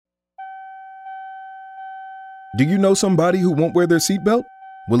Do you know somebody who won't wear their seatbelt?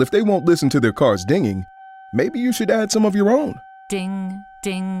 Well, if they won't listen to their cars dinging, maybe you should add some of your own. Ding,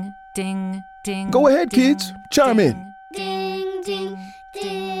 ding, ding, ding. Go ahead, ding, kids. Chime ding, in. Ding, ding,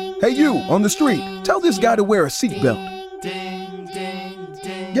 ding. Hey, you on the street, tell this guy to wear a seatbelt. Ding, ding,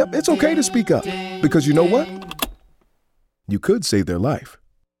 ding. Yep, it's okay to speak up, because you know what? You could save their life.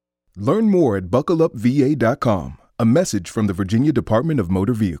 Learn more at buckleupva.com. A message from the Virginia Department of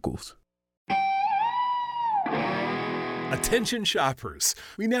Motor Vehicles. Attention shoppers,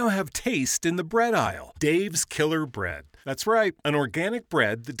 we now have taste in the bread aisle. Dave's Killer Bread. That's right, an organic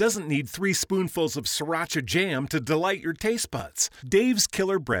bread that doesn't need 3 spoonfuls of sriracha jam to delight your taste buds. Dave's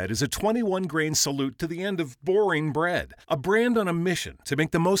Killer Bread is a 21-grain salute to the end of boring bread. A brand on a mission to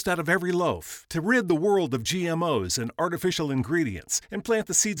make the most out of every loaf, to rid the world of GMOs and artificial ingredients, and plant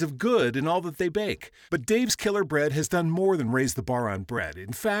the seeds of good in all that they bake. But Dave's Killer Bread has done more than raise the bar on bread.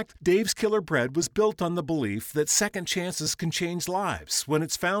 In fact, Dave's Killer Bread was built on the belief that second chances can change lives. When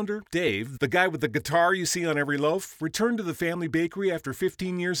its founder, Dave, the guy with the guitar you see on every loaf, returned to the family bakery after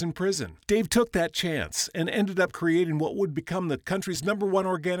 15 years in prison. Dave took that chance and ended up creating what would become the country's #1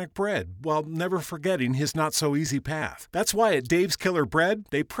 organic bread, while never forgetting his not-so-easy path. That's why at Dave's Killer Bread,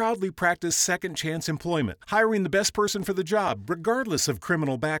 they proudly practice second chance employment, hiring the best person for the job, regardless of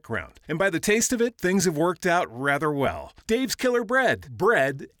criminal background. And by the taste of it, things have worked out rather well. Dave's Killer Bread.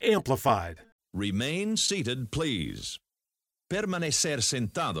 Bread amplified. Remain seated, please. Permanecer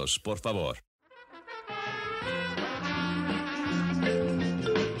sentados, por favor.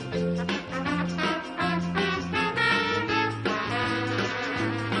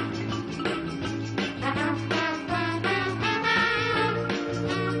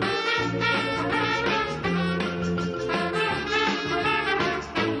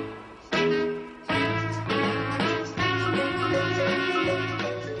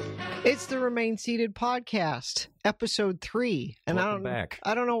 It's the Remain Seated podcast, episode 3. And Welcome back.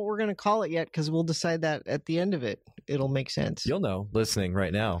 I don't know what we're going to call it yet because we'll decide that at the end of it. It'll make sense. You'll know, listening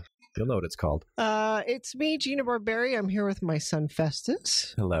right now. You'll know what it's called. It's me, Gina Barberi. I'm here with my son,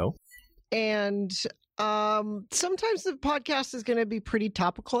 Festus. Hello. And sometimes the podcast is going to be pretty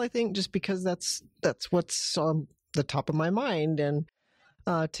topical, I think, just because that's what's on the top of my mind. And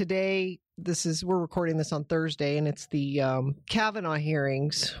today, we're recording this on Thursday, and it's the Kavanaugh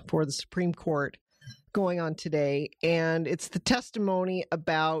hearings for the Supreme Court going on today. And it's the testimony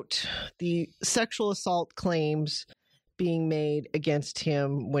about the sexual assault claims being made against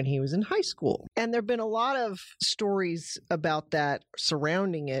him when he was in high school. And there have been a lot of stories about that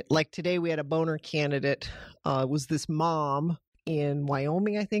surrounding it. Like today we had a boner candidate. It was this mom in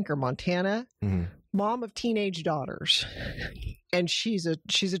Wyoming, I think, or Montana. Mm-hmm. Mom of teenage daughters. And she's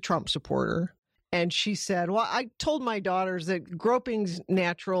a Trump supporter. And she said, well, I told my daughters that groping's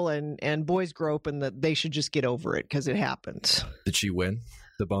natural and boys grope and that they should just get over it because it happens. Did she win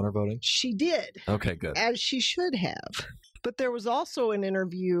the boner voting? She did. Okay, good. As she should have. But there was also an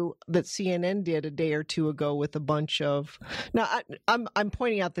interview that CNN did a day or two ago with a bunch of. Now, I'm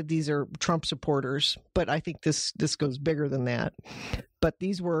pointing out that these are Trump supporters, but I think this goes bigger than that. But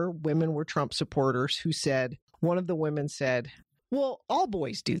these women were Trump supporters who said, one of the women said, well, all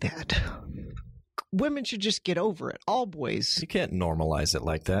boys do that. Women should just get over it. All boys. You can't normalize it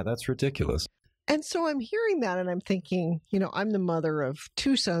like that. That's ridiculous. And so I'm hearing that and I'm thinking, I'm the mother of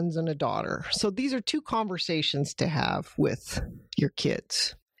 2 sons and a daughter. So these are 2 conversations to have with your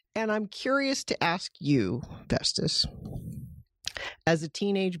kids. And I'm curious to ask you, Festus, as a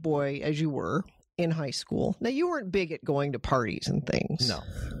teenage boy, as you were in high school. Now, you weren't big at going to parties and things. No.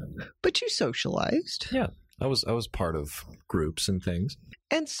 But you socialized. Yeah. I was part of groups and things.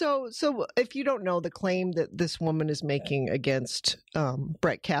 And so if you don't know, the claim that this woman is making against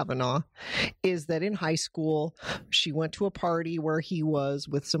Brett Kavanaugh is that in high school, she went to a party where he was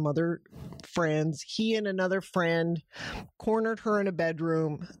with some other friends. He and another friend cornered her in a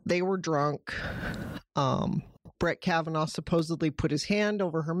bedroom. They were drunk. Brett Kavanaugh supposedly put his hand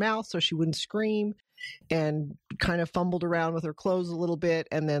over her mouth so she wouldn't scream and kind of fumbled around with her clothes a little bit.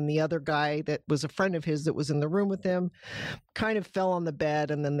 And then the other guy that was a friend of his that was in the room with him kind of fell on the bed,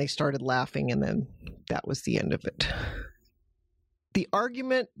 and then they started laughing, and then that was the end of it. The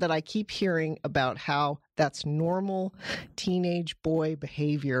argument that I keep hearing about how that's normal teenage boy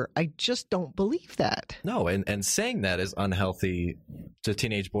behavior, I just don't believe that. No, and saying that is unhealthy to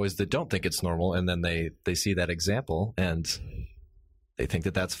teenage boys that don't think it's normal, and then they see that example and they think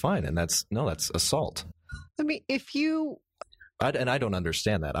that that's fine, and that's assault. I mean, I don't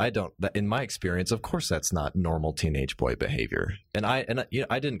understand that. In my experience, of course, that's not normal teenage boy behavior. And I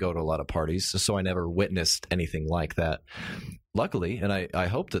didn't go to a lot of parties, so I never witnessed anything like that. Luckily, and I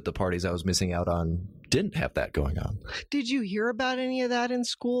hope that the parties I was missing out on didn't have that going on. Did you hear about any of that in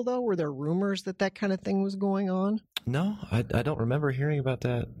school, though? Were there rumors that that kind of thing was going on? No, I don't remember hearing about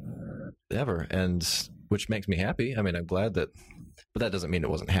that ever, and which makes me happy. I mean, I'm glad that, but that doesn't mean it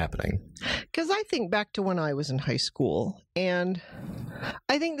wasn't happening. Because I think back to when I was in high school, and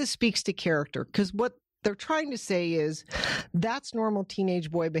I think this speaks to character, because what they're trying to say is that's normal teenage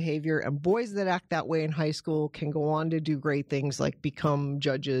boy behavior, and boys that act that way in high school can go on to do great things like become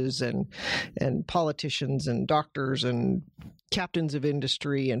judges and politicians and doctors and captains of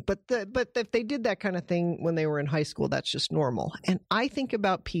industry. But if they did that kind of thing when they were in high school, that's just normal. And I think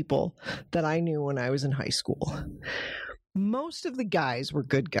about people that I knew when I was in high school. Most of the guys were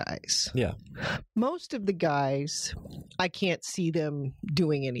good guys. Yeah. Most of the guys, I can't see them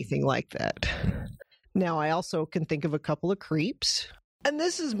doing anything like that. Now, I also can think of a couple of creeps. And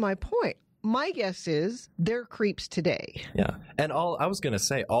this is my point. My guess is they're creeps today. Yeah. And all of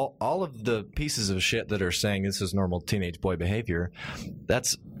the pieces of shit that are saying this is normal teenage boy behavior,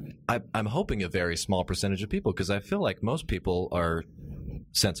 I'm hoping a very small percentage of people, because I feel like most people are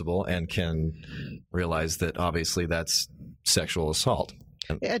sensible and can realize that obviously that's sexual assault.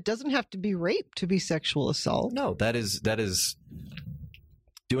 It doesn't have to be rape to be sexual assault. No, that is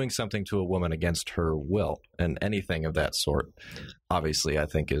doing something to a woman against her will, and anything of that sort, obviously, I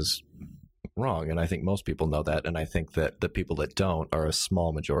think is wrong. And I think most people know that. And I think that the people that don't are a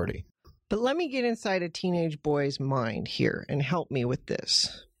small majority. But let me get inside a teenage boy's mind here and help me with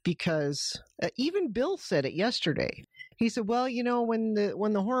this, because even Bill said it yesterday. He said, well, when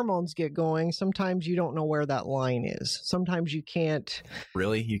the hormones get going, sometimes you don't know where that line is. Sometimes you can't.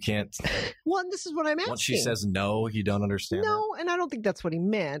 Really? You can't? Well, this is what I'm asking. Once she says no, you don't understand? No, and I don't think that's what he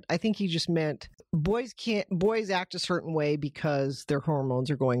meant. I think he just meant boys act a certain way because their hormones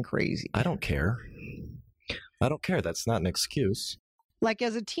are going crazy. I don't care. That's not an excuse. Like,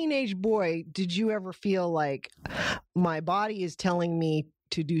 as a teenage boy, did you ever feel like my body is telling me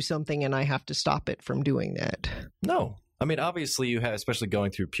to do something and I have to stop it from doing that? No. I mean, obviously you have, especially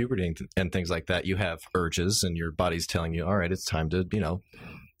going through puberty and things like that, you have urges and your body's telling you, all right, it's time to,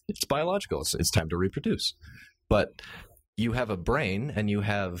 it's biological. It's time to reproduce. But you have a brain and you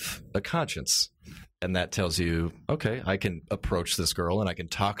have a conscience. And that tells you, okay, I can approach this girl and I can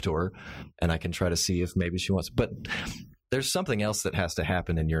talk to her and I can try to see if maybe she wants. But there's something else that has to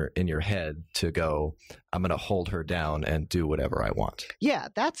happen in your head to go, I'm going to hold her down and do whatever I want. Yeah,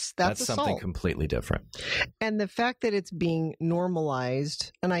 that's something completely different. And the fact that it's being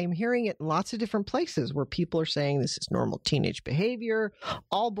normalized, and I am hearing it in lots of different places where people are saying this is normal teenage behavior.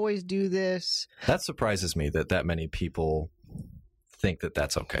 All boys do this. That surprises me that many people think that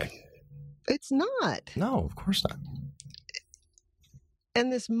that's okay. It's not. No, of course not. And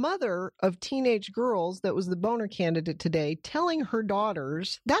this mother of teenage girls that was the boner candidate today telling her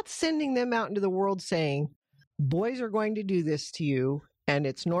daughters, that's sending them out into the world saying, boys are going to do this to you, and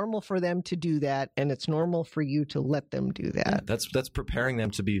it's normal for them to do that, and it's normal for you to let them do that. Yeah, that's preparing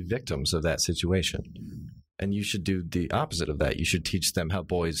them to be victims of that situation. And you should do the opposite of that. You should teach them how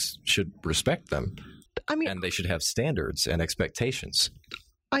boys should respect them. I mean, and they should have standards and expectations.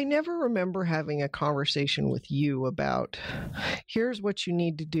 I never remember having a conversation with you about, here's what you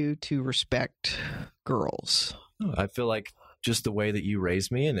need to do to respect girls. I feel like just the way that you raised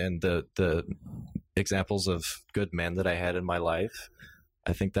me and the examples of good men that I had in my life,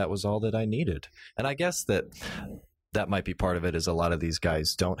 I think that was all that I needed. And I guess that might be part of it, is a lot of these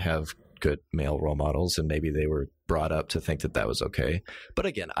guys don't have good male role models, and maybe they were brought up to think that was okay. But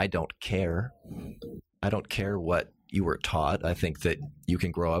again, I don't care. I don't care what you were taught. I think that you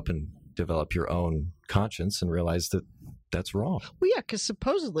can grow up and develop your own conscience and realize that that's wrong. Well, yeah, because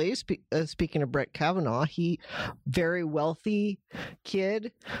supposedly, speaking of Brett Kavanaugh, he, very wealthy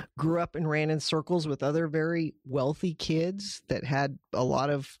kid, grew up and ran in circles with other very wealthy kids that had a lot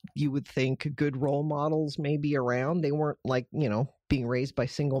of, you would think, good role models maybe around. They weren't like, being raised by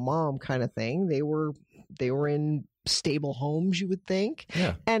single mom kind of thing. They were in stable homes, you would think.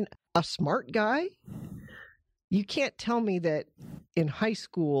 Yeah. And a smart guy. You can't tell me that in high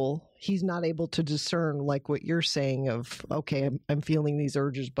school he's not able to discern, like what you're saying, of, okay, I'm feeling these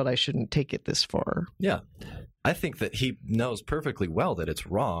urges, but I shouldn't take it this far. Yeah. I think that he knows perfectly well that it's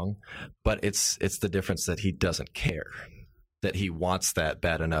wrong, but it's the difference that he doesn't care, that he wants that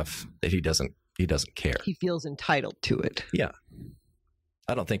bad enough that he doesn't care. He feels entitled to it. Yeah.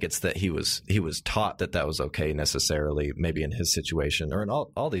 I don't think it's that he was taught that was okay necessarily, maybe in his situation or in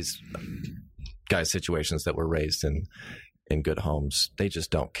all these guys' situations that were raised in good homes. They just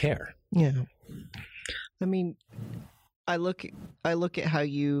don't care. Yeah. I mean, I look at how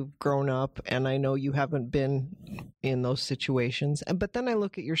you've grown up, and I know you haven't been in those situations. But then I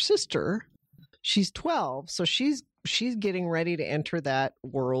look at your sister, she's 12, so she's getting ready to enter that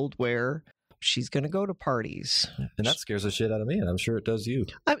world where she's going to go to parties. And that scares the shit out of me, and I'm sure it does you.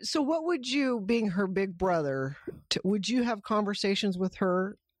 So what would you, being her big brother, would you have conversations with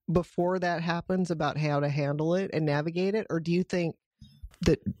her before that happens about how to handle it and navigate it? Or do you think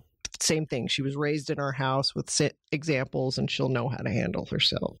that same thing, she was raised in our house with examples and she'll know how to handle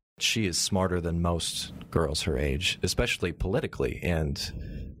herself? She is smarter than most girls her age, especially politically and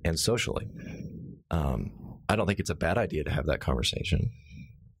socially. I don't think it's a bad idea to have that conversation.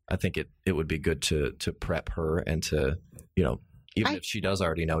 I think it would be good to prep her and to, even if she does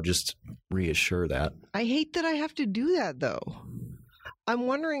already know, just reassure that. I hate that I have to do that, though. I'm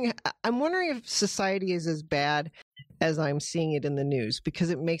wondering if society is as bad as I'm seeing it in the news, because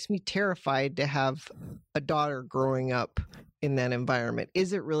it makes me terrified to have a daughter growing up in that environment.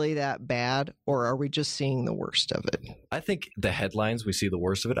 Is it really that bad, or are we just seeing the worst of it? I think the headlines, we see the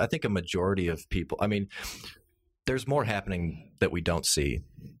worst of it. I think a majority of people, there's more happening that we don't see,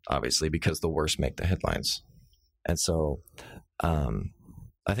 obviously, because the worst make the headlines. And so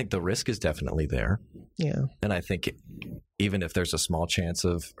I think the risk is definitely there. Yeah. And I think even if there's a small chance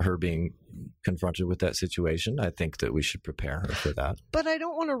of her being confronted with that situation, I think that we should prepare her for that. But I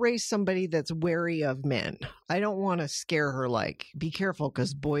don't want to raise somebody that's wary of men. I don't want to scare her like, be careful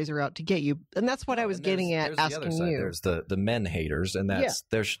because boys are out to get you. And that's what I was getting at asking you. There's the men haters, and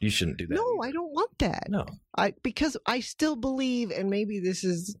you shouldn't do that. No, either. I don't want that. No. Because I still believe, and maybe this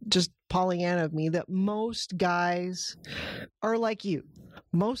is just Pollyanna of me, that most guys are like you.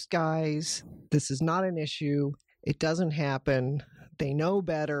 Most guys, this is not an issue. It doesn't happen. They know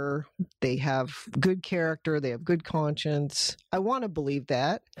better. They have good character. They have good conscience. I want to believe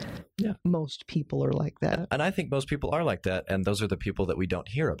that. Yeah. Most people are like that. And I think most people are like that. And those are the people that we don't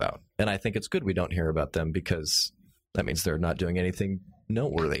hear about. And I think it's good we don't hear about them, because that means they're not doing anything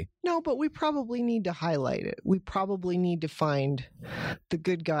noteworthy. No, but we probably need to highlight it. We probably need to find the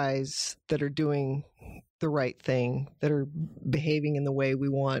good guys that are doing the right thing, that are behaving in the way we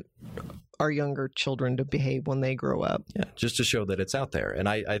want our younger children to behave when they grow up. Yeah, just to show that it's out there. And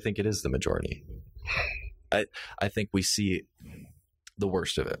I think it is the majority. I think we see the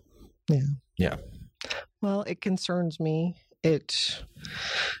worst of it. Yeah. Yeah. Well, it concerns me.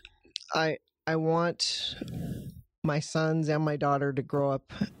 I want my sons and my daughter to grow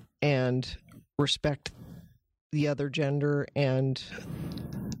up and respect the other gender and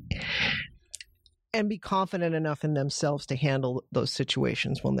be confident enough in themselves to handle those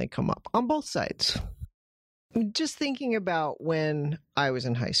situations when they come up on both sides. Just thinking about when I was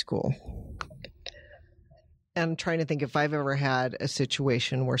in high school and trying to think if I've ever had a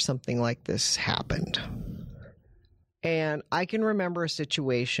situation where something like this happened. And I can remember a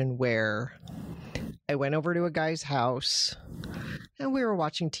situation where I went over to a guy's house and we were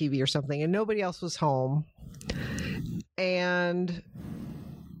watching TV or something and nobody else was home. And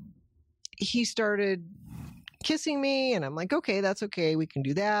he started kissing me and I'm like, okay, that's okay. We can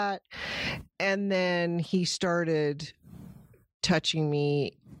do that. And then he started touching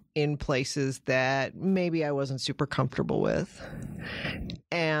me in places that maybe I wasn't super comfortable with.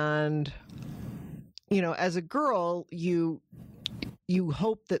 And, as a girl, you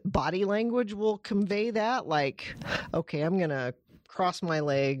hope that body language will convey that. Like, okay, I'm going to cross my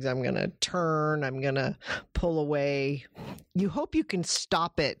legs. I'm going to turn. I'm going to pull away. You hope you can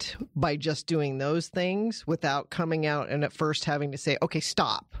stop it by just doing those things without coming out and at first having to say, okay,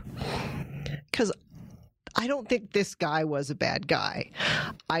 stop. Because I don't think this guy was a bad guy.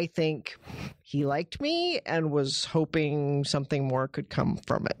 I think he liked me and was hoping something more could come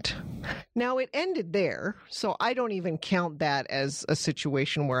from it. Now, it ended there, so I don't even count that as a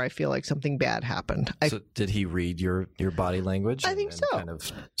situation where I feel like something bad happened. So did he read your body language? I think so. Kind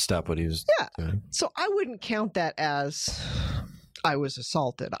of stop what he was doing? So I wouldn't count that as I was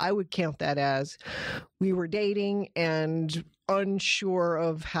assaulted. I would count that as we were dating and unsure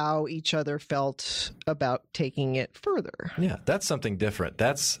of how each other felt about taking it further. Yeah, that's something different.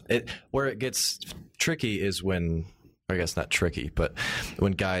 That's it. Where it gets tricky is when, I guess not tricky, but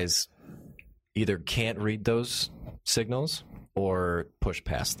when guys either can't read those signals or push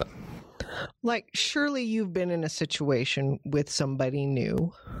past them. Like, surely you've been in a situation with somebody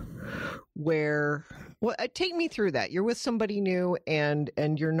new where, well, take me through that. You're with somebody new and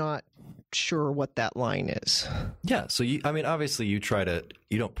you're not sure what that line is. Yeah. So obviously you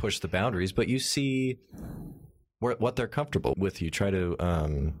don't push the boundaries, but you see what they're comfortable with. You try to,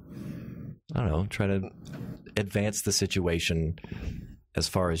 try to advance the situation as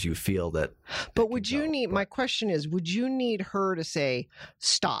far as you feel that. But would you need, my question is, would you need her to say,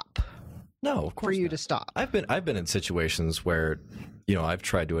 stop? No, of course for you not. to stop. I've been in situations where, I've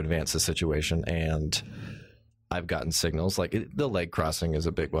tried to advance the situation and I've gotten signals like the leg crossing is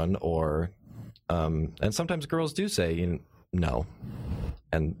a big one, or and sometimes girls do say no,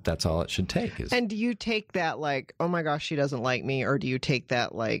 and that's all it should take. And do you take that like, oh my gosh, she doesn't like me, or do you take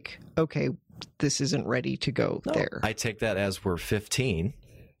that like, okay, this isn't ready to go there? I take that as we're 15.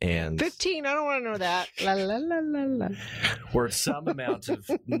 And 15, I don't want to know that. La, la, la, la, la. We're some amount of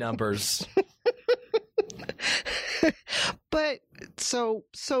numbers. But so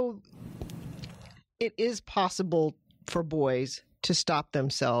it is possible for boys to stop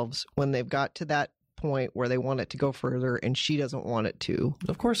themselves when they've got to that point where they want it to go further and she doesn't want it to.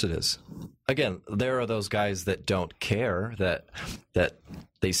 Of course it is. Again, there are those guys that don't care, that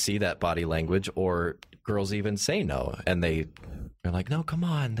they see that body language, or girls even say no and they're like, no, come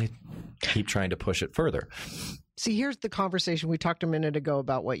on. They keep trying to push it further. See, here's the conversation we talked a minute ago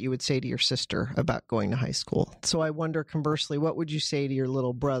about what you would say to your sister about going to high school. So I wonder, conversely, what would you say to your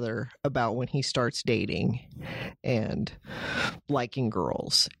little brother about when he starts dating and liking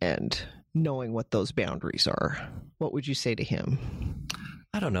girls and knowing what those boundaries are? What would you say to him?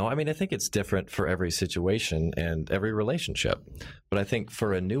 I don't know. I mean, I think it's different for every situation and every relationship. But I think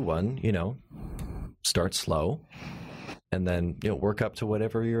for a new one, start slow. And then work up to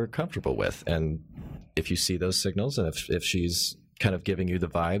whatever you're comfortable with. And if you see those signals, and if she's kind of giving you the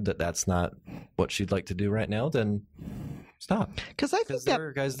vibe that that's not what she'd like to do right now, then stop. Because there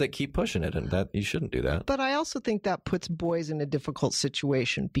are guys that keep pushing it, and that you shouldn't do that. But I also think that puts boys in a difficult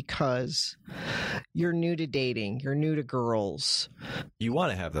situation because you're new to dating, you're new to girls. You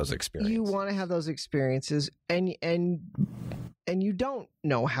want to have those experiences. You want to have those experiences, and you don't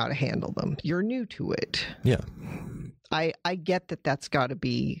know how to handle them. You're new to it. Yeah. I get that that's got to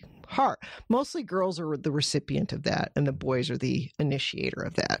be hard. Mostly girls are the recipient of that, and the boys are the initiator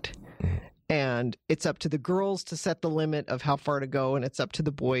of that. And it's up to the girls to set the limit of how far to go, and it's up to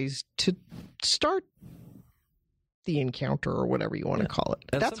the boys to start the encounter or whatever you want to call it.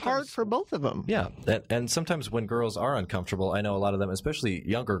 And that's hard for both of them. Yeah. And sometimes when girls are uncomfortable, I know a lot of them, especially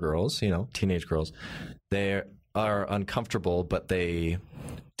younger girls, teenage girls, they are uncomfortable, but they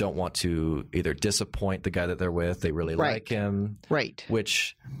don't want to either disappoint the guy that they're with. They really like him. Right.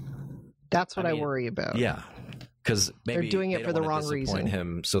 Which... That's what I worry about. Yeah. Because maybe they're doing it for the wrong reason.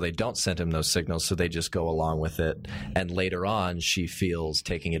 Him, so they don't send him those signals, so they just go along with it. And later on, she feels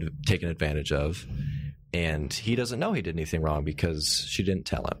taken advantage of. And he doesn't know he did anything wrong because she didn't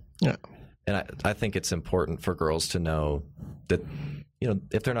tell him. Yeah. And I think it's important for girls to know that,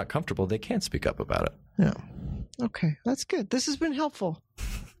 if they're not comfortable, they can speak up about it. Yeah. Okay. That's good. This has been helpful.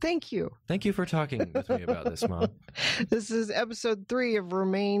 Thank you. Thank you for talking with me about this, Mom. This is episode 3 of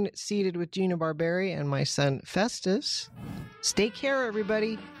Remain Seated with Gina Barberi and my son Festus. Stay care,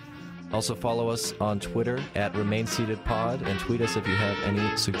 everybody. Also follow us on Twitter at RemainSeatedPod and tweet us if you have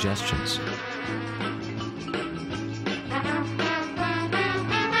any suggestions.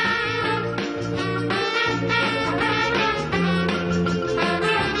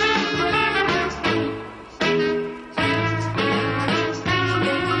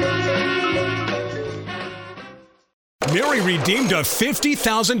 Mary redeemed a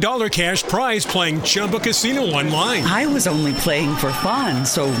 $50,000 cash prize playing Chumba Casino online. I was only playing for fun,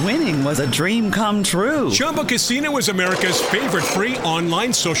 so winning was a dream come true. Chumba Casino is America's favorite free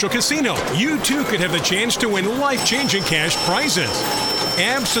online social casino. You, too, could have the chance to win life-changing cash prizes.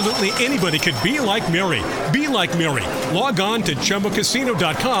 Absolutely anybody could be like Mary. Be like Mary. Log on to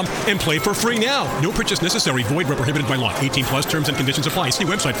ChumbaCasino.com and play for free now. No purchase necessary. Void where prohibited by law. 18+ terms and conditions apply. See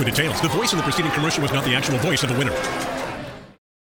website for details. The voice in the preceding commercial was not the actual voice of the winner.